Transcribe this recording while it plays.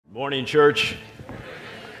Morning, church.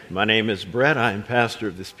 My name is Brett. I am pastor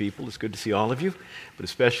of this people. It's good to see all of you, but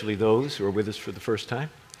especially those who are with us for the first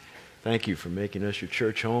time. Thank you for making us your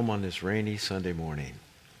church home on this rainy Sunday morning.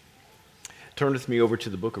 Turn with me over to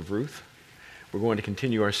the book of Ruth. We're going to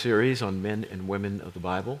continue our series on men and women of the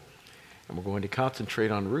Bible, and we're going to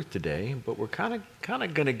concentrate on Ruth today, but we're kind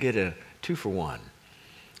of going to get a two-for-one.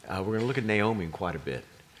 We're going to look at Naomi quite a bit.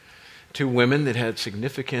 Two women that had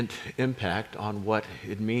significant impact on what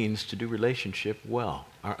it means to do relationship well,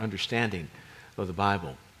 our understanding of the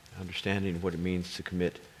Bible, understanding of what it means to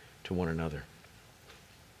commit to one another.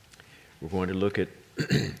 We're going to look at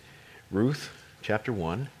Ruth chapter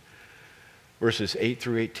 1, verses 8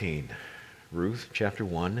 through 18. Ruth chapter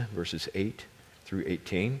 1, verses 8 through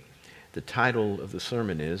 18. The title of the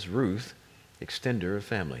sermon is Ruth, Extender of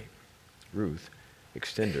Family. Ruth,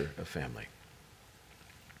 Extender of Family.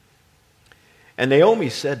 And Naomi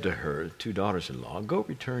said to her two daughters-in-law, "Go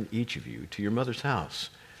return each of you to your mother's house,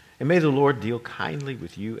 and may the Lord deal kindly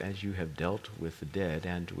with you as you have dealt with the dead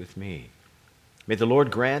and with me. May the Lord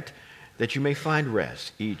grant that you may find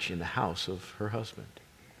rest, each in the house of her husband."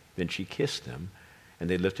 Then she kissed them, and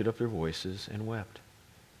they lifted up their voices and wept.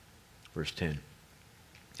 Verse 10.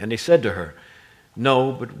 And they said to her,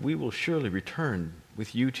 "No, but we will surely return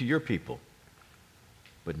with you to your people."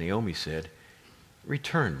 But Naomi said,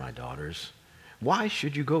 "Return, my daughters. Why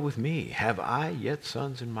should you go with me? Have I yet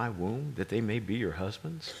sons in my womb, that they may be your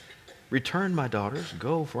husbands? Return, my daughters,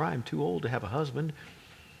 go, for I am too old to have a husband.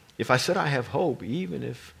 If I said I have hope,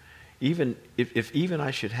 if even I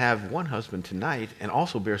should have one husband tonight and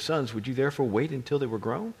also bear sons, would you therefore wait until they were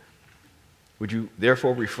grown? Would you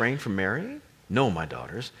therefore refrain from marrying? No, my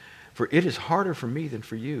daughters, for it is harder for me than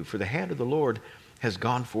for you, for the hand of the Lord has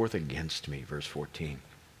gone forth against me." Verse 14.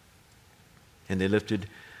 And they lifted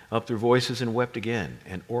up their voices and wept again.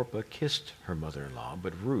 And Orpah kissed her mother-in-law,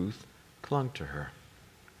 but Ruth clung to her.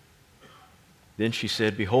 Then she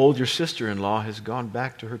said, "Behold, your sister-in-law has gone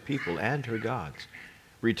back to her people and her gods.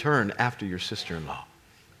 Return after your sister-in-law."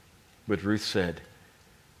 But Ruth said,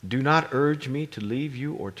 "Do not urge me to leave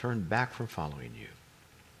you or turn back from following you.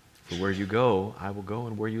 For where you go, I will go,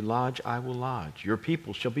 and where you lodge, I will lodge. Your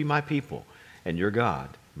people shall be my people, and your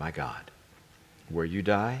God, my God. Where you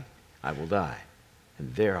die, I will die,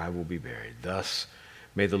 and there I will be buried. Thus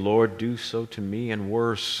may the Lord do so to me, and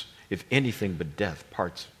worse, if anything but death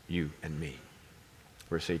parts you and me."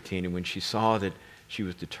 Verse 18, and when she saw that she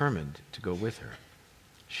was determined to go with her,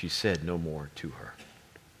 she said no more to her.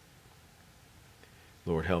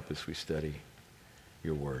 Lord, help us we study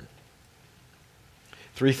your word.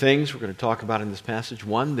 Three things we're going to talk about in this passage.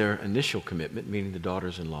 One, their initial commitment, meaning the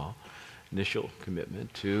daughters-in-law, initial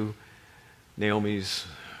commitment. Two, Naomi's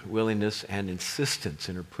willingness and insistence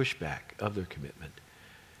in her pushback of their commitment.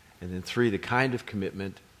 And then three, the kind of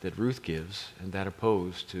commitment that Ruth gives and that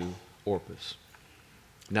opposed to Orpah's.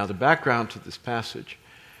 Now, the background to this passage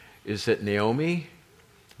is that Naomi,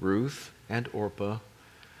 Ruth, and Orpah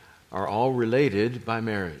are all related by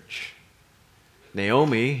marriage.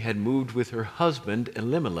 Naomi had moved with her husband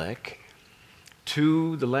Elimelech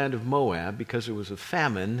to the land of Moab because there was a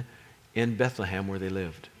famine in Bethlehem where they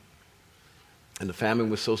lived. And the famine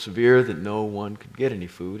was so severe that no one could get any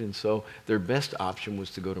food, and so their best option was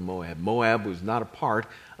to go to Moab. Moab was not a part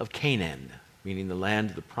of Canaan, meaning the land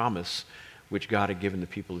of the promise which God had given the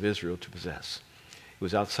people of Israel to possess. It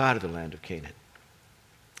was outside of the land of Canaan.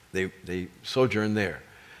 They sojourned there,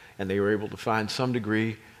 and they were able to find some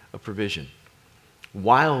degree of provision.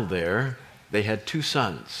 While there, they had two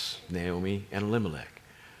sons, Naomi and Elimelech.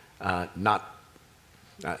 I'll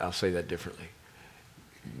say that differently.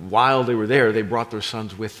 While they were there, they brought their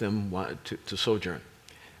sons with them to sojourn.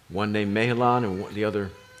 One named Mahlon and the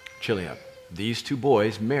other Chileab. These two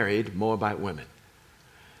boys married Moabite women.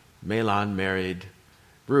 Mahlon married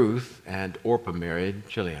Ruth, and Orpah married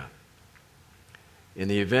Chileab. In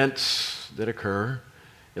the events that occur,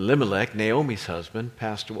 Elimelech, Naomi's husband,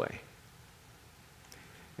 passed away.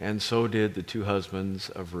 And so did the two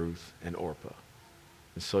husbands of Ruth and Orpah.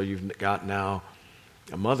 And so you've got now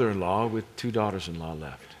a mother-in-law with two daughters-in-law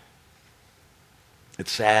left.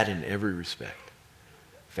 It's sad in every respect.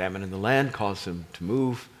 Famine in the land caused them to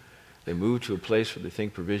move. They move to a place where they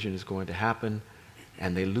think provision is going to happen,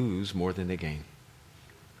 and they lose more than they gain.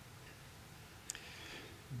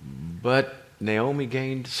 But Naomi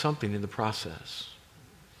gained something in the process.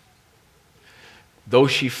 Though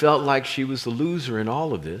she felt like she was the loser in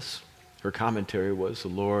all of this, her commentary was, "The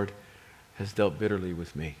Lord has dealt bitterly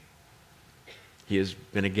with me. He has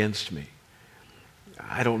been against me."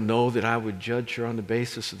 I don't know that I would judge her on the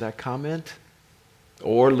basis of that comment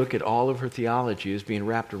or look at all of her theology as being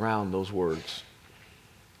wrapped around those words.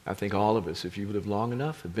 I think all of us, if you live long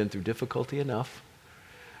enough, have been through difficulty enough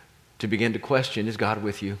to begin to question, is God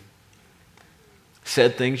with you?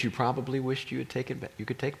 Said things you probably wished you could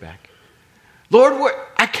take back. Lord,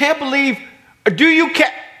 I can't believe, do you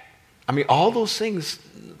care? I mean, all those things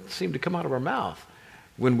seem to come out of our mouth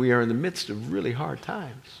when we are in the midst of really hard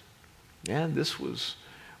times. And this was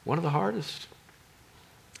one of the hardest.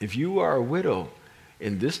 If you are a widow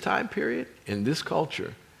in this time period, in this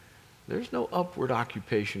culture, there's no upward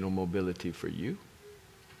occupational mobility for you.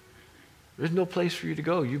 There's no place for you to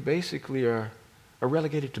go. You basically are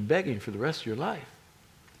relegated to begging for the rest of your life.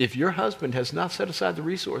 If your husband has not set aside the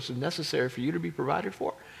resources necessary for you to be provided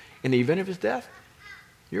for in the event of his death,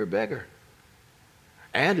 you're a beggar.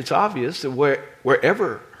 And it's obvious that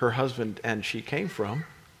wherever her husband and she came from,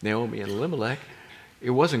 Naomi and Elimelech, it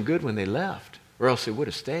wasn't good when they left, or else they would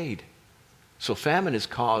have stayed. So famine has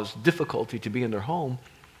caused difficulty to be in their home,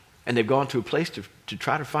 and they've gone to a place to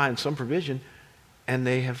try to find some provision, and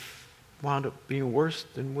they have wound up being worse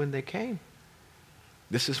than when they came.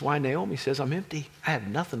 This is why Naomi says, I'm empty. I have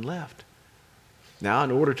nothing left. Now,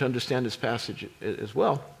 in order to understand this passage as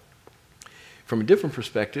well, from a different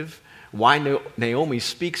perspective, why Naomi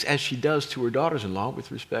speaks as she does to her daughters-in-law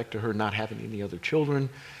with respect to her not having any other children,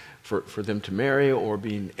 for them to marry or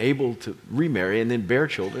being able to remarry and then bear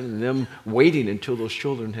children, and them waiting until those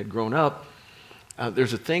children had grown up.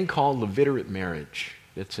 There's a thing called levirate marriage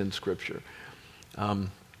that's in Scripture.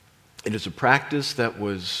 It is a practice that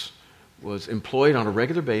was employed on a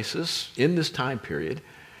regular basis in this time period,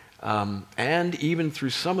 and even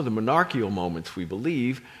through some of the monarchical moments, we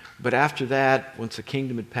believe. But after that, once the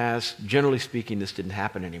kingdom had passed, generally speaking, this didn't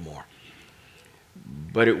happen anymore.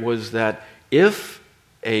 But it was that if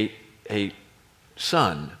a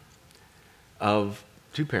son of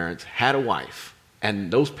two parents had a wife,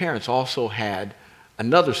 and those parents also had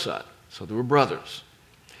another son, so they were brothers,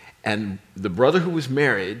 and the brother who was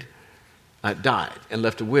married died and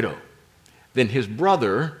left a widow, then his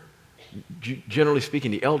brother, generally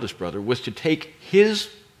speaking the eldest brother, was to take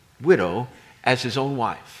his widow as his own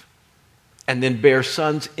wife and then bear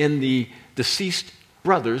sons in the deceased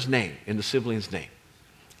brother's name, in the sibling's name,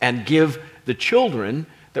 and give the children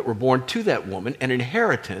that were born to that woman an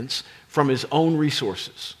inheritance from his own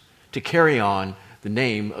resources to carry on the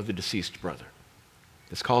name of the deceased brother.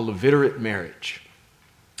 It's called levirate marriage.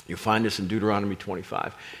 You'll find this in Deuteronomy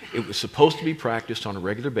 25. It was supposed to be practiced on a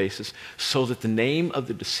regular basis so that the name of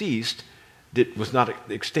the deceased was not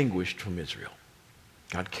extinguished from Israel.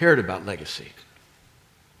 God cared about legacy.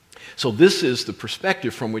 So this is the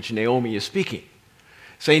perspective from which Naomi is speaking,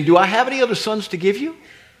 saying, do I have any other sons to give you?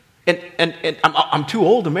 And I'm too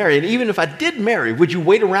old to marry. And even if I did marry, would you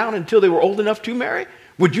wait around until they were old enough to marry?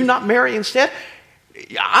 Would you not marry instead?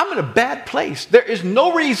 I'm in a bad place. There is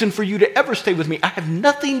no reason for you to ever stay with me. I have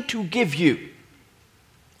nothing to give you.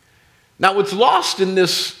 Now, what's lost in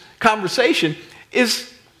this conversation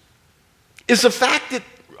is the fact that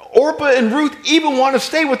Orpah and Ruth even want to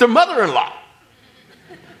stay with their mother-in-law.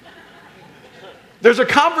 There's a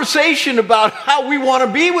conversation about how we want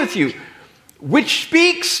to be with you, which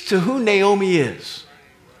speaks to who Naomi is.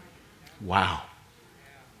 Wow.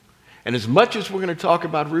 And as much as we're going to talk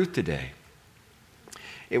about Ruth today,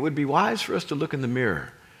 it would be wise for us to look in the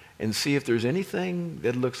mirror and see if there's anything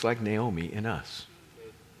that looks like Naomi in us.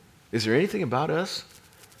 Is there anything about us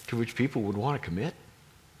to which people would want to commit?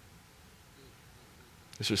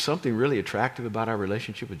 Is there something really attractive about our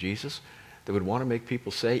relationship with Jesus that would want to make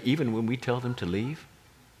people say, even when we tell them to leave,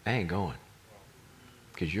 I ain't going,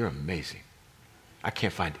 because you're amazing. I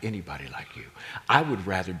can't find anybody like you. I would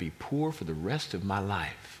rather be poor for the rest of my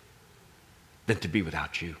life than to be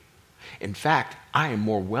without you. In fact, I am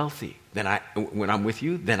more wealthy when I'm with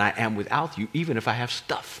you than I am without you, even if I have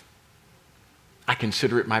stuff. I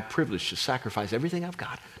consider it my privilege to sacrifice everything I've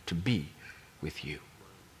got to be with you.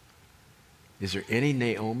 Is there any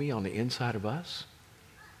Naomi on the inside of us?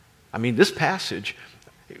 I mean, this passage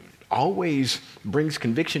always brings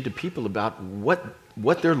conviction to people about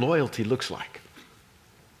what their loyalty looks like,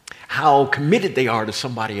 how committed they are to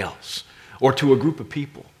somebody else or to a group of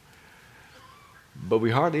people. But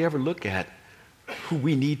we hardly ever look at who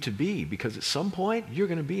we need to be, because at some point you're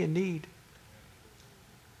going to be in need.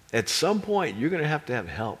 At some point you're going to have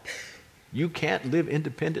help. You can't live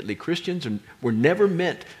independently. Christians were never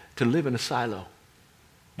meant to live in a silo.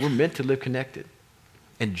 We're meant to live connected.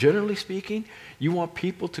 And generally speaking, you want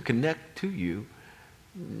people to connect to you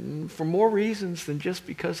for more reasons than just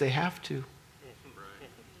because they have to.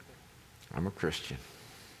 I'm a Christian.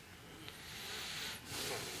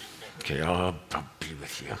 Okay, I'll be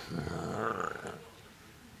with you.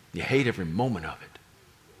 You hate every moment of it.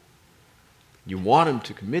 You want them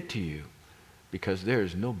to commit to you because there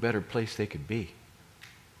is no better place they could be,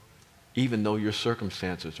 even though your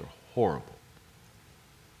circumstances are horrible.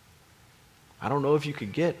 I don't know if you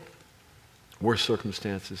could get worse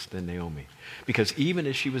circumstances than Naomi. Because even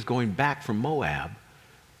as she was going back from Moab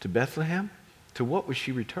to Bethlehem, to what was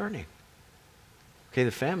she returning? Okay,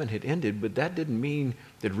 the famine had ended, but that didn't mean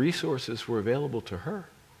that resources were available to her.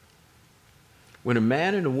 When a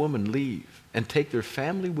man and a woman leave and take their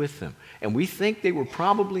family with them, and we think they were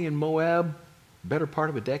probably in Moab better part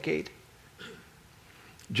of a decade,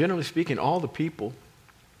 generally speaking, all the people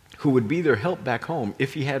who would be their help back home,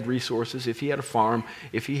 if he had resources, if he had a farm,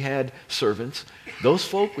 if he had servants, those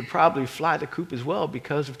folk would probably fly the coop as well,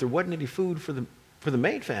 because if there wasn't any food for the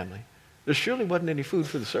main family, there surely wasn't any food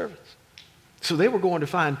for the servants. So they were going to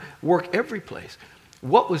find work every place.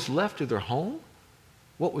 What was left of their home,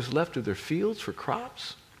 what was left of their fields for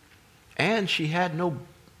crops, and she had no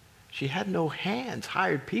hands,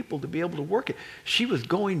 hired people to be able to work it. She was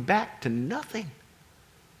going back to nothing.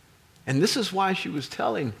 And this is why she was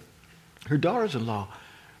telling her daughters-in-law,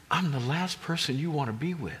 I'm the last person you want to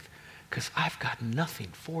be with because I've got nothing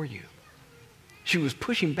for you. She was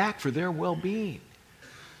pushing back for their well-being.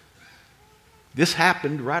 This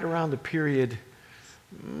happened right around the period,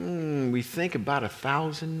 we think about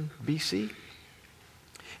 1000 BC.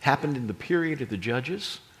 Happened in the period of the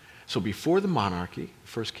judges. So before the monarchy,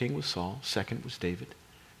 first king was Saul, second was David.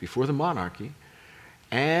 Before the monarchy,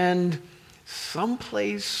 and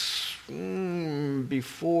someplace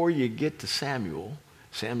before you get to Samuel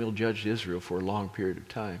judged Israel for a long period of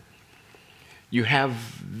time, you have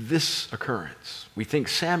this occurrence. We think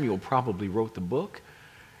Samuel probably wrote the book,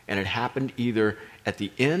 and it happened either at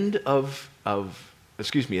the end at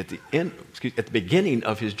the beginning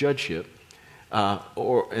of his judgeship,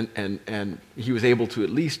 and he was able to at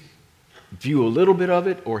least view a little bit of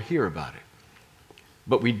it or hear about it.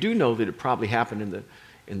 But we do know that it probably happened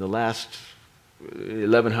in the last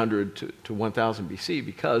 1100 to 1000 BC,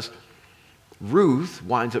 because Ruth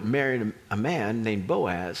winds up marrying a man named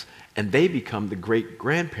Boaz, and they become the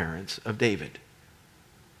great-grandparents of David.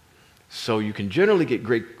 So you can generally get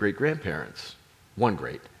great-grandparents,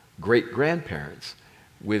 great-grandparents,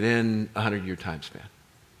 within a 100-year time span,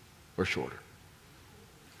 or shorter.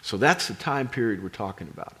 So that's the time period we're talking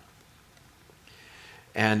about.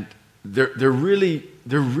 And there really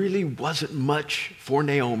wasn't much for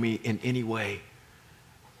Naomi in any way.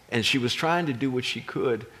 And she was trying to do what she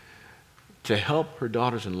could to help her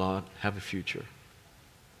daughters-in-law have a future.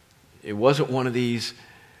 It wasn't one of these,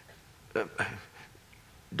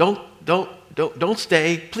 don't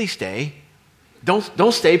stay, please stay.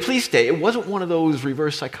 Don't stay, please stay. It wasn't one of those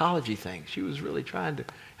reverse psychology things. She was really trying to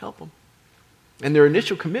help them. And their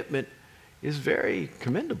initial commitment is very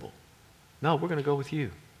commendable. No, we're going to go with you.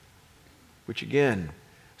 Which again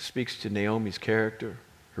speaks to Naomi's character,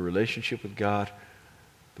 her relationship with God,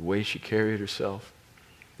 the way she carried herself.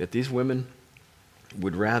 That these women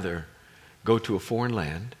would rather go to a foreign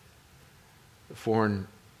land, a foreign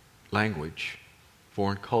language,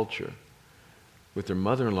 foreign culture, with their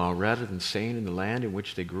mother-in-law rather than staying in the land in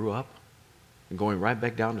which they grew up and going right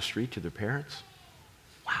back down the street to their parents.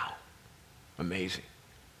 Wow. Amazing.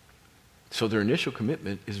 So their initial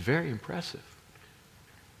commitment is very impressive.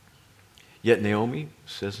 Yet Naomi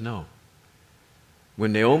says no.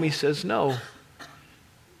 When Naomi says no,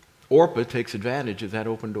 Orpah takes advantage of that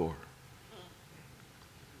open door.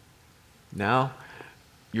 Now,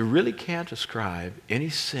 you really can't ascribe any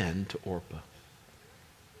sin to Orpah.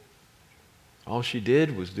 All she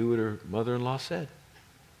did was do what her mother-in-law said.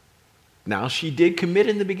 Now, she did commit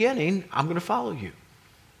in the beginning, I'm going to follow you.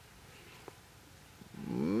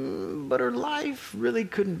 But her life really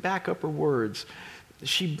couldn't back up her words.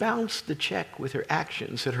 She bounced the check with her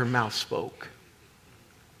actions that her mouth spoke.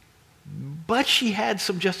 But she had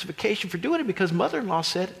some justification for doing it, because mother-in-law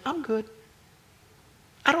said, I'm good.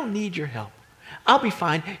 I don't need your help. I'll be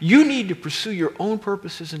fine. You need to pursue your own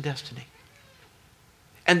purposes and destiny.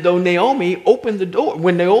 And though Naomi opened the door,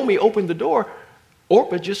 when Naomi opened the door,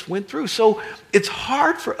 Orpah just went through. So it's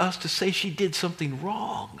hard for us to say she did something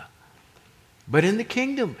wrong. But in the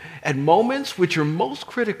kingdom, at moments which are most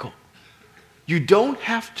critical, you don't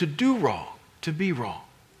have to do wrong to be wrong.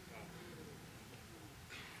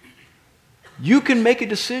 You can make a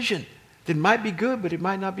decision that might be good, but it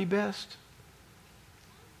might not be best.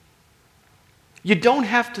 You don't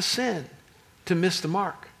have to sin to miss the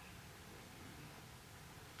mark.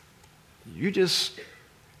 You just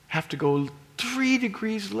have to go 3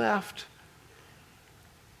 degrees left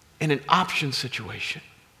in an option situation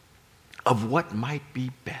of what might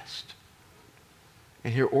be best.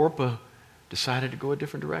 And here Orpah decided to go a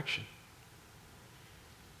different direction.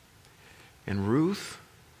 And Ruth,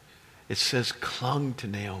 it says, clung to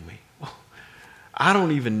Naomi. I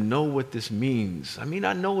don't even know what this means. I mean,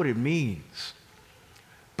 I know what it means.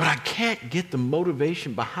 But I can't get the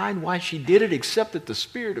motivation behind why she did it except that the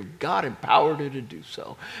Spirit of God empowered her to do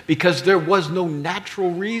so. Because there was no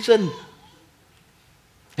natural reason.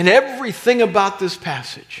 And everything about this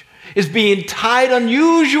passage is being tied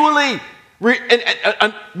unusually.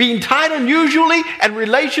 Being tied unusually and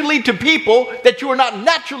relationally to people that you are not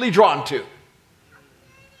naturally drawn to.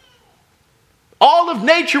 All of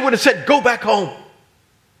nature would have said, go back home.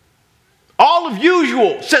 All of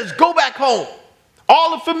usual says, go back home.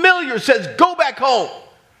 All of familiar says, go back home.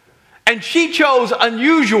 And she chose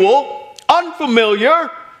unusual, unfamiliar,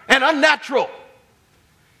 and unnatural.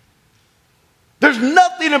 There's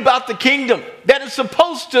nothing about the kingdom that is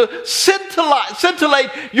supposed to scintillate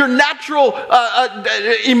your natural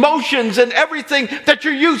emotions and everything that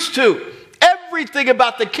you're used to. Everything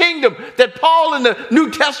about the kingdom that Paul in the New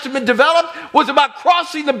Testament developed was about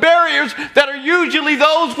crossing the barriers that are usually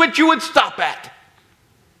those which you would stop at.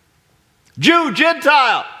 Jew,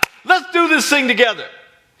 Gentile, let's do this thing together.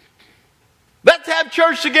 Let's have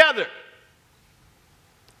church together.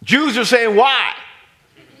 Jews are saying, why?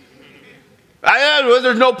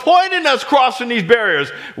 There's no point in us crossing these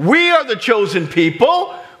barriers. We are the chosen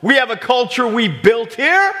people. We have a culture we built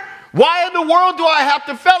here. Why in the world do I have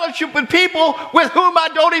to fellowship with people with whom I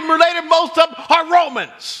don't even relate, and most of them are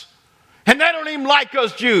Romans? And they don't even like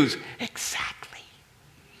us Jews. Exactly.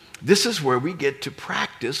 This is where we get to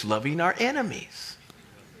practice loving our enemies.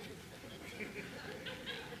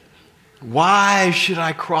 Why should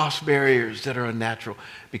I cross barriers that are unnatural?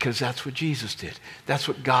 Because that's what Jesus did. That's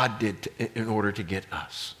what God did in order to get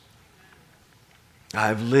us.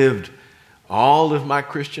 I've lived all of my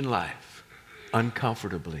Christian life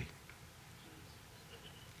uncomfortably.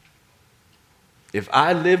 If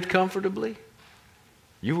I lived comfortably,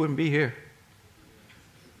 you wouldn't be here.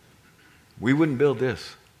 We wouldn't build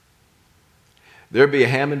this. There'd be a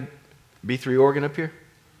Hammond B3 organ up here.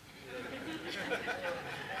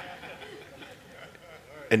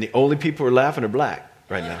 And the only people who are laughing are black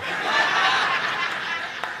right now.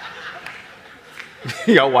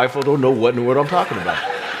 Y'all white folk don't know what I'm talking about.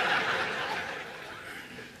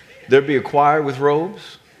 There'd be a choir with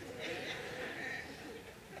robes.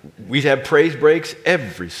 We'd have praise breaks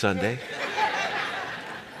every Sunday.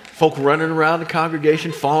 Folk running around the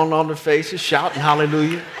congregation, falling on their faces, shouting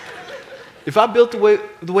hallelujah. If I built the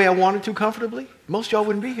way I wanted to comfortably, most of y'all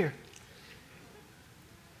wouldn't be here.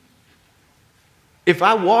 If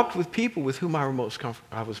I walked with people with whom I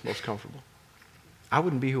was most comfortable, I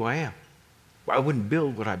wouldn't be who I am. I wouldn't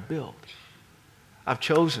build what I build. I've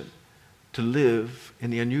chosen to live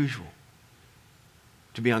in the unusual,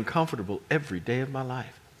 to be uncomfortable every day of my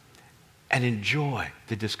life, and enjoy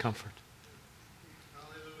the discomfort.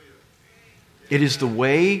 It is the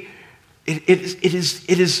way. It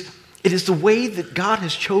is the way that God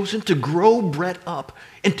has chosen to grow Brett up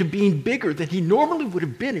into being bigger than he normally would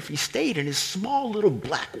have been if he stayed in his small little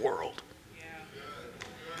black world.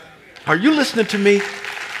 Are you listening to me?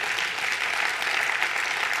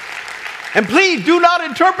 And please do not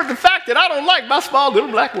interpret the fact that I don't like my small little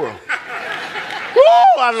black world. Woo,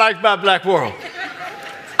 I like my black world.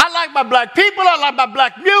 I like my black people. I like my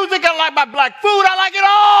black music. I like my black food. I like it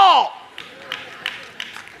all.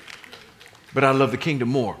 But I love the kingdom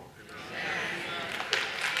more.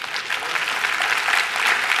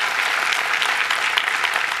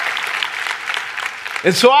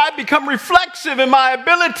 And so I become reflexive in my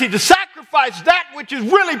ability to sacrifice that which is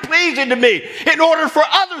really pleasing to me in order for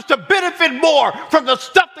others to benefit more from the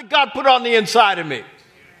stuff that God put on the inside of me.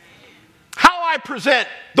 How I present,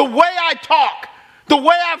 the way I talk, the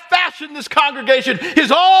way I fashion this congregation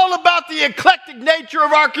is all about the eclectic nature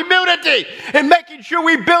of our community and making sure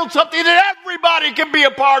we build something that everybody can be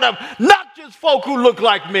a part of, not just folk who look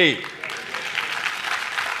like me.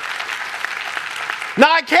 Now,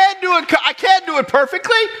 I can't do it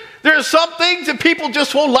perfectly. There are some things that people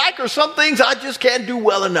just won't like, or some things I just can't do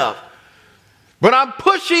well enough. But I'm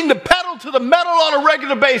pushing the pedal to the metal on a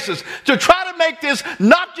regular basis to try to make this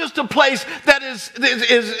not just a place that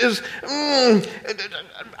is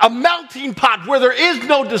a melting pot where there is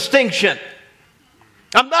no distinction.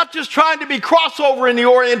 I'm not just trying to be crossover in the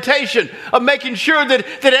orientation of making sure that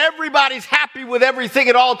everybody's happy with everything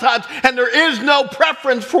at all times and there is no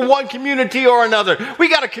preference for one community or another. We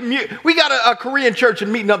got a Korean church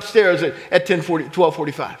and meeting upstairs at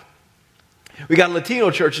 12:45. We got a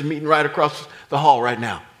Latino church and meeting right across the hall right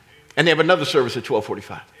now. And they have another service at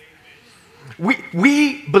 12:45.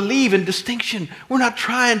 We believe in distinction. We're not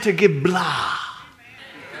trying to give blah.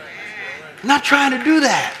 I'm not trying to do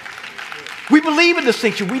that. We believe in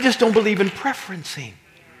distinction. We just don't believe in preferencing.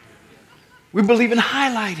 We believe in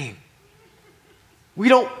highlighting. We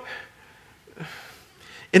don't,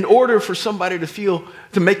 in order for somebody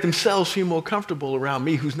to make themselves feel more comfortable around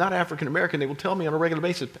me who's not African American, they will tell me on a regular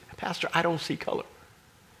basis, Pastor, I don't see color.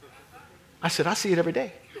 I said, I see it every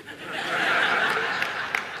day.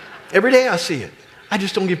 Every day I see it. I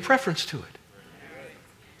just don't give preference to it.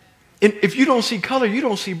 And if you don't see color, you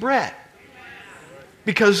don't see Brett.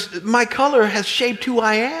 Because my color has shaped who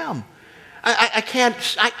I am.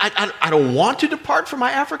 I don't want to depart from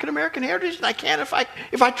my African American heritage, and I can't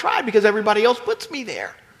if I try, because everybody else puts me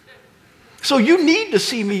there. So you need to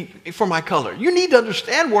see me for my color. You need to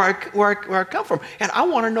understand where I come from. And I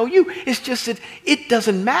want to know you. It's just that it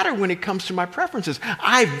doesn't matter when it comes to my preferences.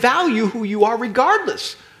 I value who you are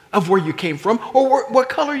regardless of where you came from or what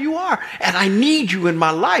color you are. And I need you in my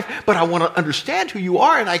life, but I want to understand who you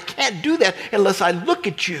are, and I can't do that unless I look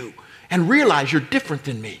at you and realize you're different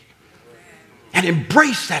than me and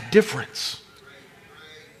embrace that difference.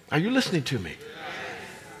 Are you listening to me?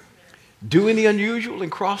 Doing the unusual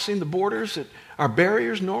and crossing the borders that are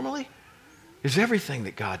barriers normally is everything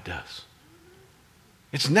that God does.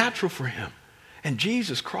 It's natural for him. And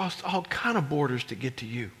Jesus crossed all kind of borders to get to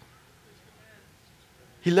you.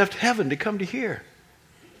 He left heaven to come to here.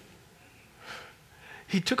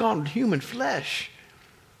 He took on human flesh,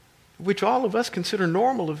 which all of us consider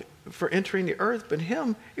normal for entering the earth, but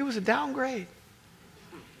him, it was a downgrade.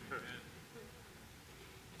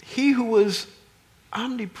 He who was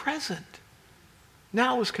omnipresent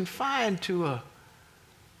now was confined to a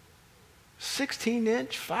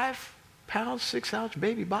 16-inch, 5-pound, 6-ounce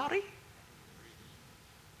baby body.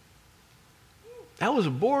 That was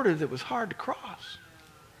a border that was hard to cross.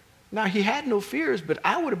 Now, he had no fears, but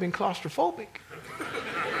I would have been claustrophobic.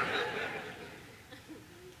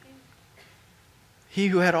 He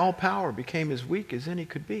who had all power became as weak as any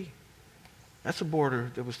could be. That's a border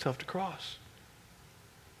that was tough to cross.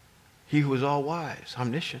 He who was all wise,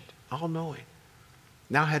 omniscient, all-knowing,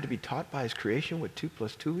 now had to be taught by his creation what 2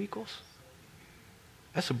 + 2 equals.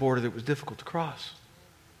 That's a border that was difficult to cross.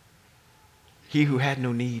 He who had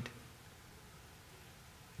no need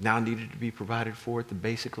now needed to be provided for at the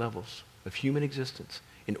basic levels of human existence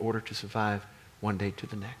in order to survive one day to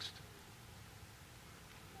the next.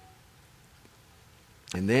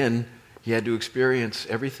 And then he had to experience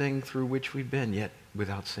everything through which we've been, yet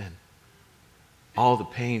without sin. All the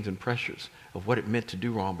pains and pressures of what it meant to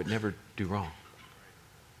do wrong but never do wrong.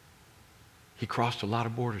 He crossed a lot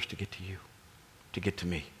of borders to get to you, to get to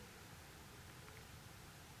me.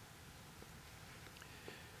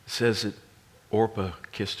 It says that Orpah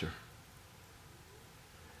kissed her,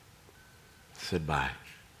 said bye.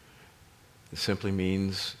 It simply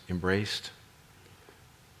means embraced,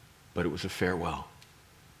 but it was a farewell.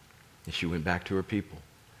 And she went back to her people.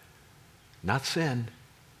 Not sin,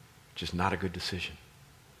 just not a good decision.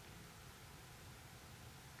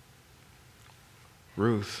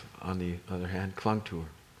 Ruth, on the other hand, clung to her,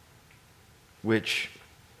 which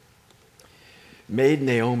made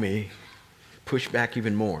Naomi push back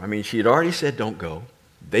even more. I mean, she had already said, don't go.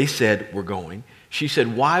 They said, we're going. She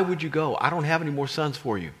said, why would you go? I don't have any more sons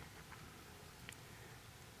for you.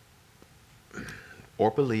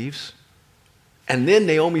 Orpah leaves. And then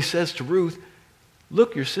Naomi says to Ruth,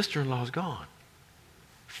 look, your sister-in-law's gone.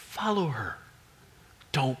 Follow her.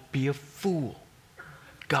 Don't be a fool.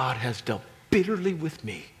 God has dealt bitterly with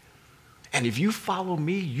me. And if you follow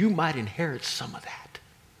me, you might inherit some of that.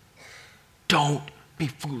 Don't be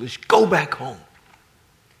foolish. Go back home.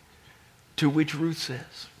 To which Ruth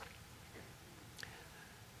says,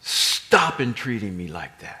 stop entreating me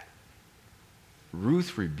like that.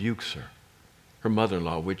 Ruth rebukes her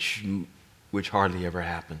mother-in-law, which hardly ever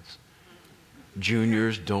happens.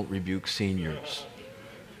 Juniors don't rebuke seniors.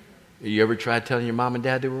 You ever tried telling your mom and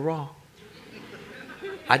dad they were wrong?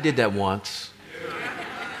 I did that once.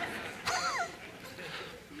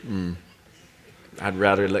 I'd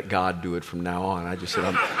rather let God do it from now on. I just said,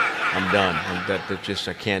 I'm done.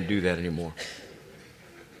 I can't do that anymore.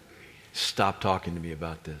 Stop talking to me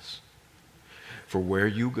about this. For where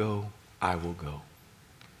you go, I will go.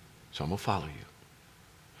 So I'm going to follow you.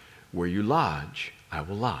 Where you lodge, I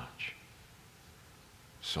will lodge.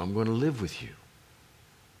 So I'm going to live with you.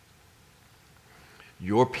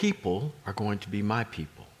 Your people are going to be my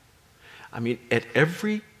people. I mean, at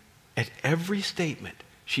every statement,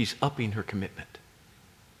 she's upping her commitment.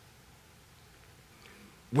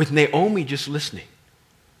 With Naomi just listening,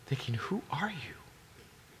 thinking, who are you?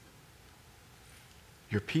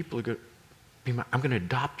 Your people are going to be I'm going to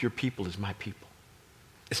adopt your people as my people.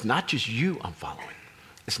 It's not just you I'm following.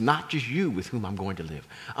 It's not just you with whom I'm going to live.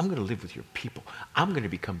 I'm going to live with your people. I'm going to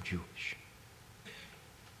become Jewish.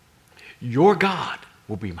 Your God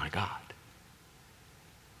will be my God.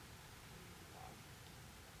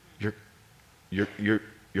 You're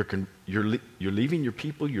leaving your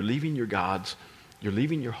people. You're leaving your gods. You're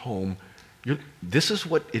leaving your home. This is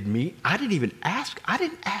what it means. I didn't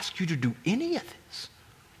ask you to do any of this.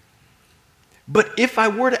 But if I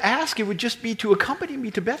were to ask, it would just be to accompany me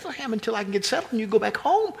to Bethlehem until I can get settled and you go back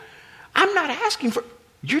home. I'm not asking for,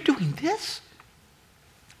 you're doing this?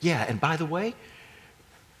 Yeah, and by the way,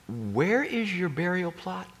 where is your burial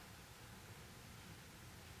plot?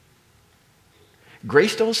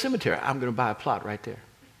 Greystone Cemetery. I'm going to buy a plot right there.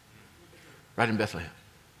 Right in Bethlehem.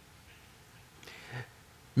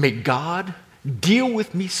 May God deal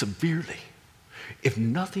with me severely if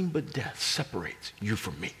nothing but death separates you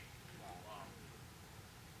from me.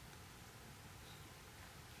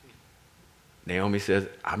 Naomi says,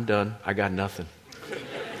 I'm done. I got nothing.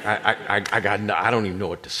 I don't even know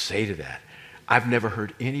what to say to that. I've never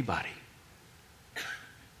heard anybody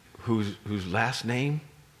whose last name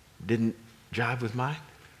didn't jive with mine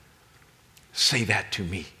say that to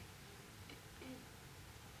me.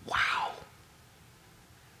 Wow.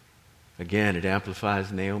 Again, it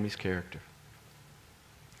amplifies Naomi's character.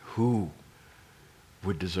 Who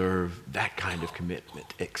would deserve that kind of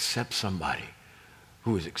commitment except somebody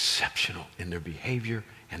who is exceptional in their behavior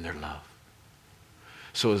and their love?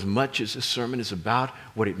 So as much as this sermon is about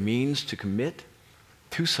what it means to commit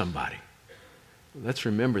to somebody, let's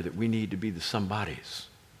remember that we need to be the somebodies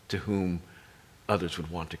to whom others would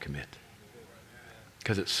want to commit.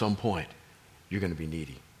 Because at some point, you're going to be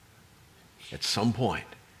needy. At some point,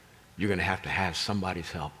 you're going to have somebody's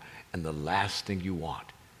help. And the last thing you want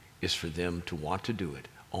is for them to want to do it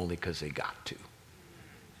only because they got to.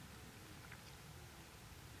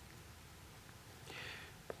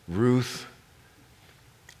 Ruth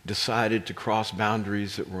decided to cross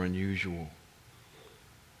boundaries that were unusual.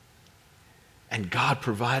 And God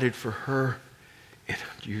provided for her in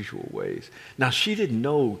unusual ways. Now, she didn't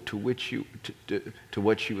know to what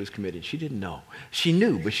she was committed. She didn't know. She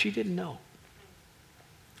knew, but she didn't know.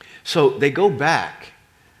 So they go back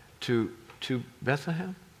to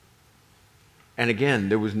Bethlehem. And again,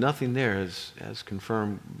 there was nothing there as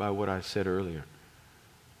confirmed by what I said earlier.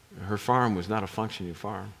 Her farm was not a functioning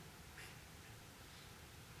farm.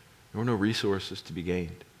 There were no resources to be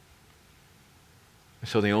gained.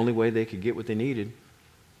 So the only way they could get what they needed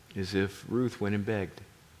is if Ruth went and begged.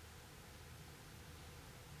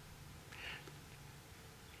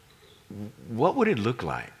 What would it look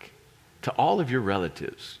like to all of your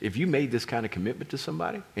relatives if you made this kind of commitment to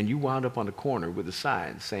somebody and you wound up on the corner with a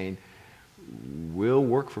sign saying, "We'll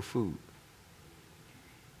work for food"?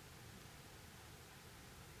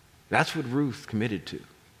 That's what Ruth committed to.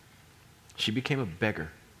 She became a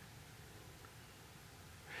beggar.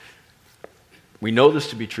 We know this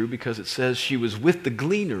to be true because it says she was with the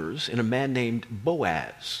gleaners and a man named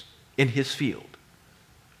Boaz in his field.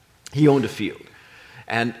 He owned a field.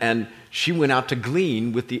 And she went out to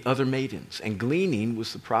glean with the other maidens. And gleaning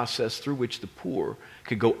was the process through which the poor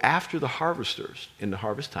could go after the harvesters in the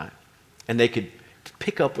harvest time. And they could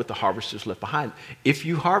pick up what the harvesters left behind. If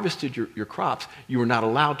you harvested your crops, you were not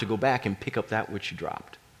allowed to go back and pick up that which you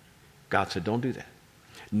dropped. God said, don't do that.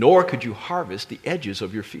 Nor could you harvest the edges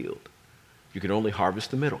of your field. You could only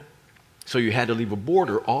harvest the middle. So you had to leave a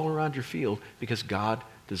border all around your field because God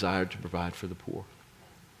desired to provide for the poor.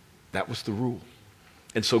 That was the rule.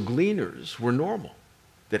 And so gleaners were normal.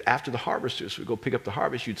 That after the harvesters would go pick up the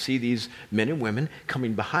harvest, you'd see these men and women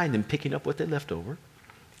coming behind them, picking up what they left over,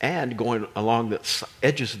 and going along the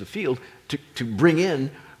edges of the field to bring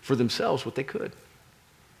in for themselves what they could.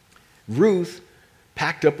 Ruth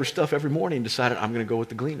packed up her stuff every morning and decided, I'm going to go with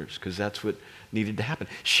the gleaners because that's what needed to happen.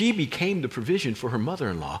 She became the provision for her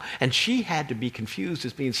mother-in-law, and she had to be confused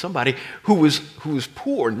as being somebody who was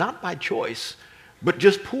poor, not by choice, but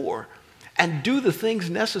just poor, and do the things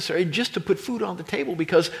necessary just to put food on the table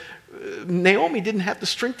because Naomi didn't have the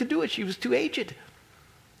strength to do it. She was too aged.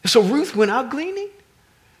 So Ruth went out gleaning.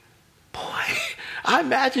 Boy, I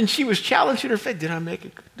imagine she was challenging her faith. Did I make a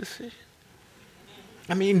good decision?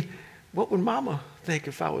 I mean, what would Mama think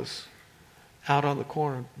if I was out on the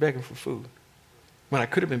corner begging for food when I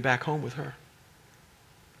could have been back home with her?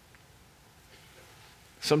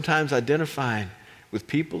 Sometimes identifying with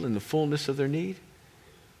people in the fullness of their need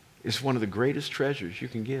is one of the greatest treasures you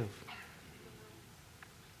can give.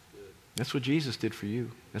 That's what Jesus did for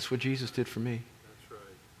you. That's what Jesus did for me. That's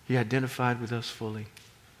right. He identified with us fully.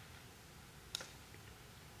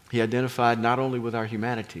 He identified not only with our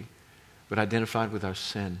humanity, but identified with our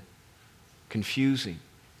sin, confusing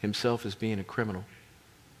himself as being a criminal.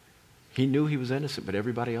 He knew he was innocent, but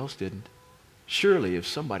everybody else didn't. Surely if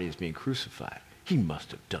somebody is being crucified, he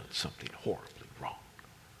must have done something horribly wrong.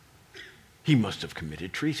 He must have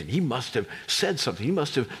committed treason. He must have said something. He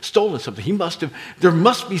must have stolen something. There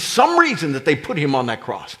must be some reason that they put him on that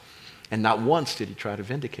cross. And not once did he try to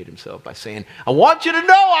vindicate himself by saying, I want you to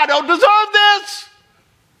know I don't deserve this.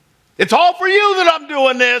 It's all for you that I'm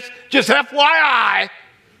doing this. Just FYI.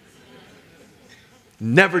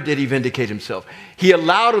 Never did he vindicate himself. He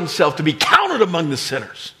allowed himself to be counted among the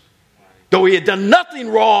sinners. Though he had done nothing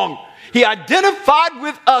wrong, he identified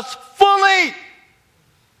with us fully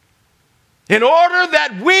in order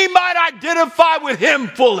that we might identify with him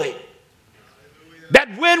fully.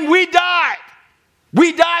 That when we died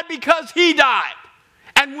because he died.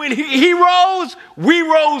 And when he rose, we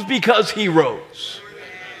rose because he rose.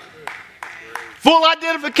 Full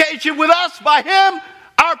identification with us by him,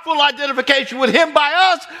 our full identification with him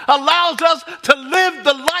by us allows us to live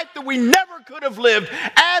the life that we never could have lived,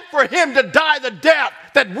 and for him to die the death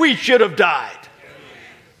that we should have died.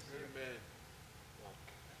 Amen.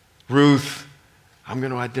 Ruth, I'm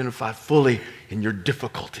going to identify fully in your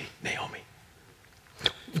difficulty, Naomi.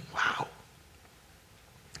 Wow.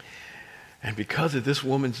 And because of this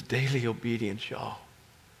woman's daily obedience, y'all,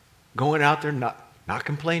 going out there, not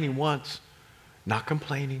complaining once, not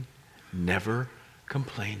complaining, never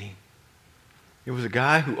complaining. It was a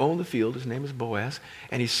guy who owned the field. His name was Boaz.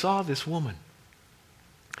 And he saw this woman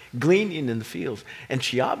gleaning in the fields. And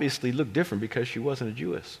she obviously looked different because she wasn't a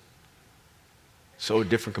Jewess. So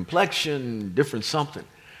different complexion, different something.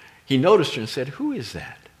 He noticed her and said, who is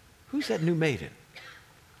that? Who's that new maiden?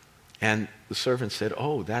 And the servant said,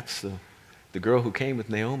 oh, that's the girl who came with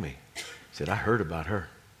Naomi. He said, I heard about her.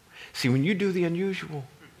 See, when you do the unusual,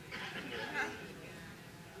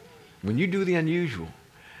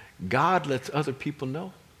 God lets other people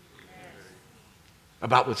know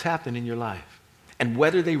about what's happening in your life. And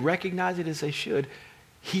whether they recognize it as they should,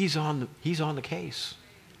 he's on the case.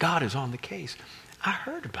 God is on the case. I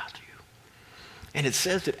heard about you. And it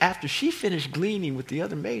says that after she finished gleaning with the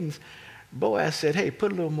other maidens, Boaz said, hey,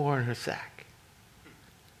 put a little more in her sack.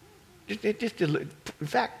 In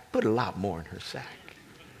fact, put a lot more in her sack.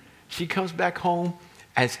 She comes back home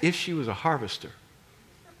as if she was a harvester,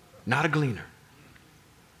 not a gleaner.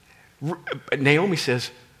 Naomi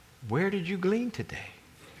says, where did you glean today?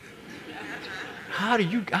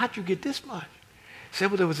 How'd you get this much? She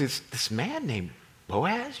said, well, there was this man named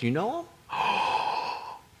Boaz. You know him?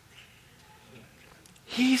 Oh,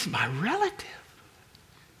 he's my relative.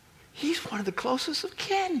 He's one of the closest of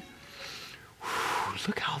kin. Whew,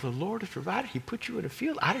 look how the Lord has provided. He put you in a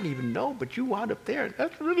field. I didn't even know, but you wound up there.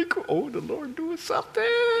 That's really cool. Oh, the Lord doing something.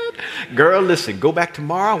 Girl, listen, go back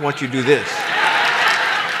tomorrow. I want you to do this.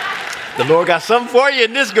 The Lord got something for you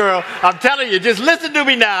in this, girl. I'm telling you, just listen to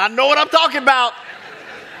me now. I know what I'm talking about.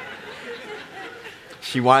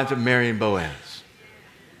 She winds up marrying Boaz.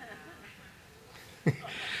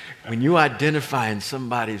 When you identify in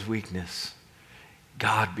somebody's weakness,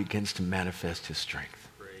 God begins to manifest his strength.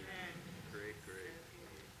 Great.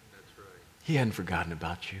 That's right. He hadn't forgotten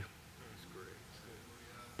about you. That's great.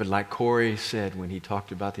 But like Corey said when he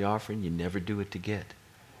talked about the offering, you never do it to get.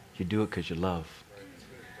 You do it because you love.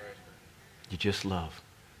 You just love.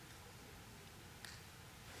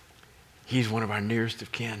 He's one of our nearest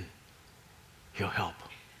of kin. He'll help.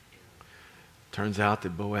 Turns out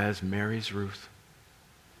that Boaz marries Ruth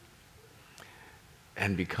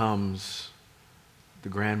and becomes the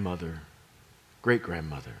great-grandmother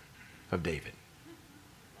of David,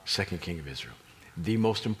 second king of Israel, the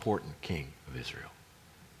most important king of Israel.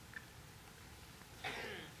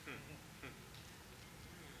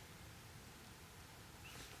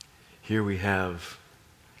 Here we have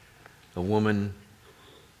a woman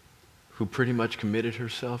who pretty much committed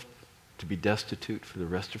herself to be destitute for the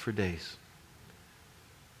rest of her days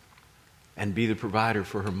and be the provider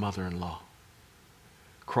for her mother-in-law,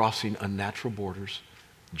 crossing unnatural borders,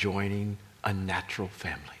 joining a natural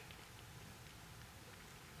family.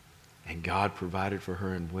 And God provided for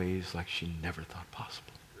her in ways like she never thought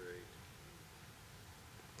possible.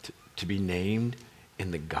 To be named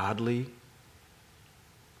in the godly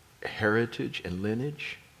heritage and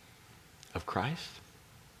lineage of Christ,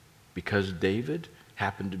 because David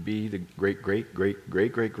happened to be the great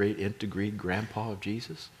nth degree grandpa of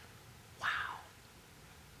Jesus. Wow.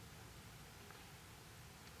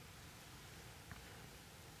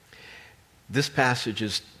 This passage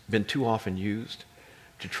has been too often used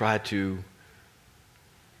to try to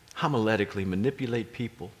homiletically manipulate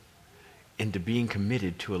people into being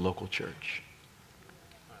committed to a local church.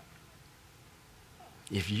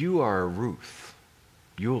 If you are a Ruth,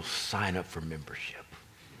 you'll sign up for membership.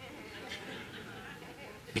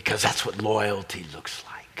 Because that's what loyalty looks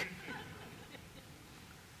like.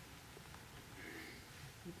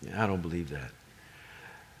 I don't believe that.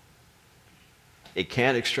 It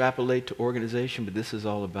can't extrapolate to organization, but this is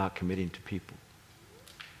all about committing to people.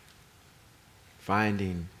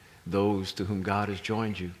 Finding those to whom God has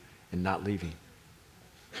joined you and not leaving.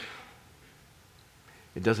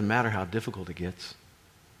 It doesn't matter how difficult it gets.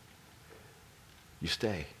 You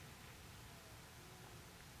stay.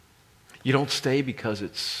 You don't stay because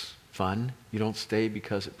it's fun. You don't stay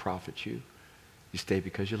because it profits you. You stay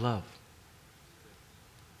because you love.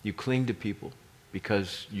 You cling to people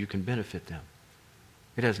because you can benefit them.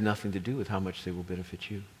 It has nothing to do with how much they will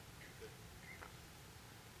benefit you.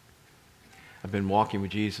 I've been walking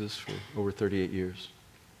with Jesus for over 38 years.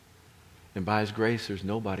 And by His grace, there's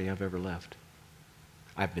nobody I've ever left.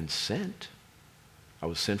 I've been sent. I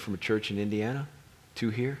was sent from a church in Indiana to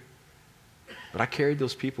here. But I carried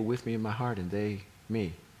those people with me in my heart, and they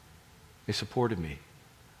supported me.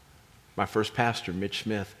 My first pastor, Mitch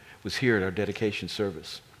Smith, was here at our dedication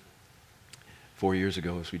service 4 years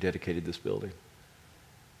ago as we dedicated this building.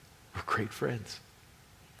 We're great friends.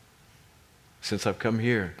 Since I've come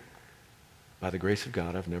here, by the grace of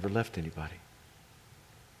God, I've never left anybody.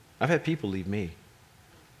 I've had people leave me,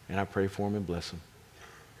 and I pray for them and bless them.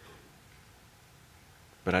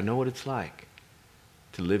 But I know what it's like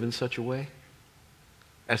to live in such a way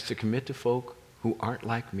as to commit to folk who aren't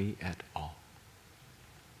like me at all,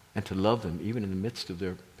 and to love them even in the midst of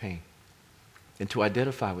their pain, and to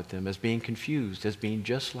identify with them as being confused, as being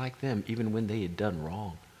just like them even when they had done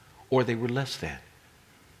wrong or they were less than.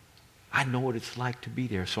 I know what it's like to be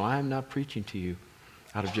there, so I'm not preaching to you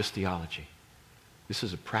out of just theology. This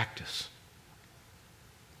is a practice.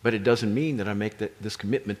 But it doesn't mean that I make this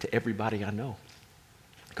commitment to everybody I know,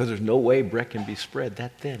 because there's no way Brett can be spread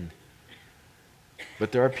that thin.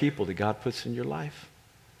 But there are people that God puts in your life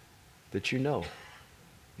that you know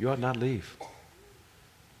you ought not leave.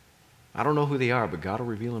 I don't know who they are, but God will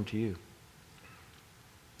reveal them to you.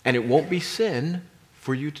 And it won't be sin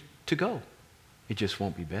for you to go. It just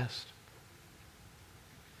won't be best.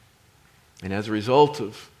 And as a result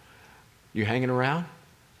of you hanging around,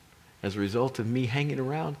 as a result of me hanging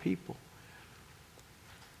around people,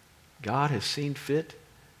 God has seen fit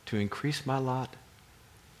to increase my lot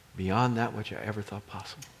beyond that which I ever thought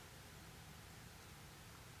possible.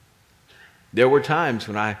 There were times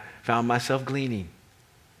when I found myself gleaning,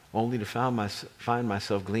 only to find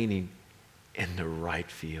myself gleaning in the right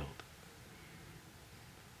field.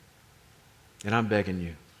 And I'm begging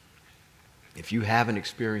you, if you haven't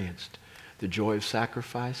experienced the joy of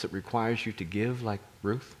sacrifice that requires you to give like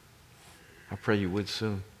Ruth, I pray you would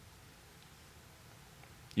soon.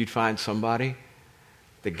 You'd find somebody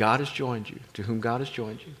that God has joined you, to whom God has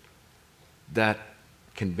joined you, that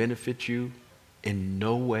can benefit you in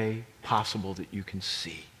no way possible that you can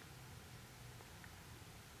see.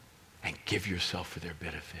 And give yourself for their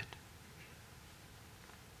benefit.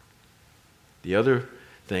 The other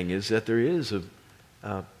thing is that there is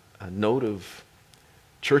a note of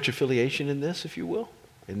church affiliation in this, if you will,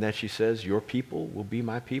 in that she says, your people will be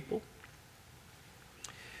my people.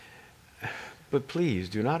 But please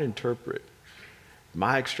do not interpret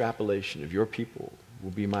my extrapolation of your people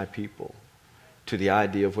will be my people to the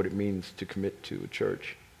idea of what it means to commit to a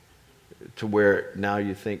church, to where now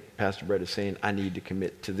you think Pastor Brett is saying, I need to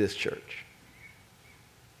commit to this church.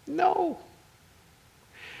 No.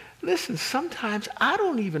 Listen, sometimes I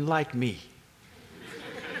don't even like me.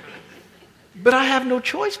 But I have no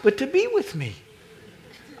choice but to be with me.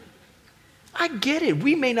 I get it.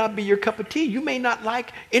 We may not be your cup of tea. You may not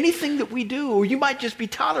like anything that we do, or you might just be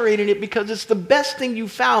tolerating it because it's the best thing you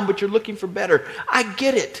found, but you're looking for better. I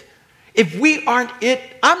get it. If we aren't it,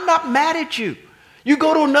 I'm not mad at you. You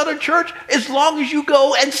go to another church as long as you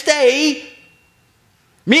go and stay,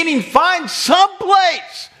 meaning find some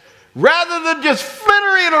place rather than just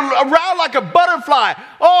flittering around like a butterfly.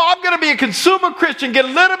 Oh, I'm going to be a consumer Christian, get a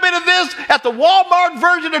little bit of this at the Walmart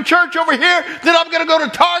version of church over here, then I'm going to go to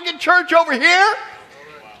Target church over here,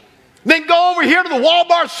 then go over here to the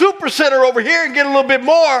Walmart Supercenter over here and get a little bit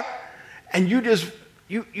more, and you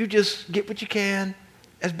just get what you can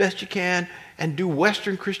as best you can and do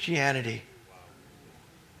Western Christianity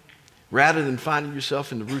rather than finding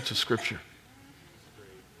yourself in the roots of Scripture.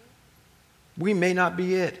 We may not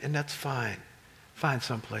be it, and that's fine. Find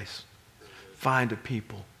someplace. Find a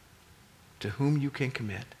people to whom you can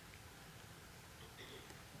commit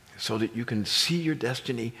so that you can see your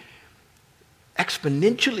destiny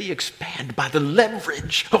exponentially expand by the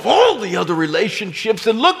leverage of all the other relationships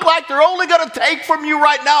that look like they're only going to take from you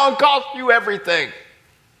right now and cost you everything.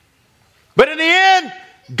 But in the end,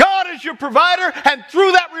 God is your provider, and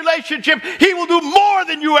through that relationship, He will do more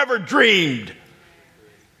than you ever dreamed.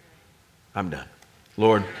 I'm done.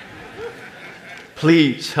 Lord,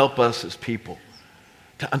 please help us as people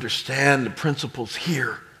to understand the principles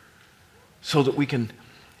here so that we can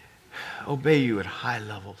obey you at high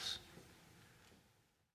levels.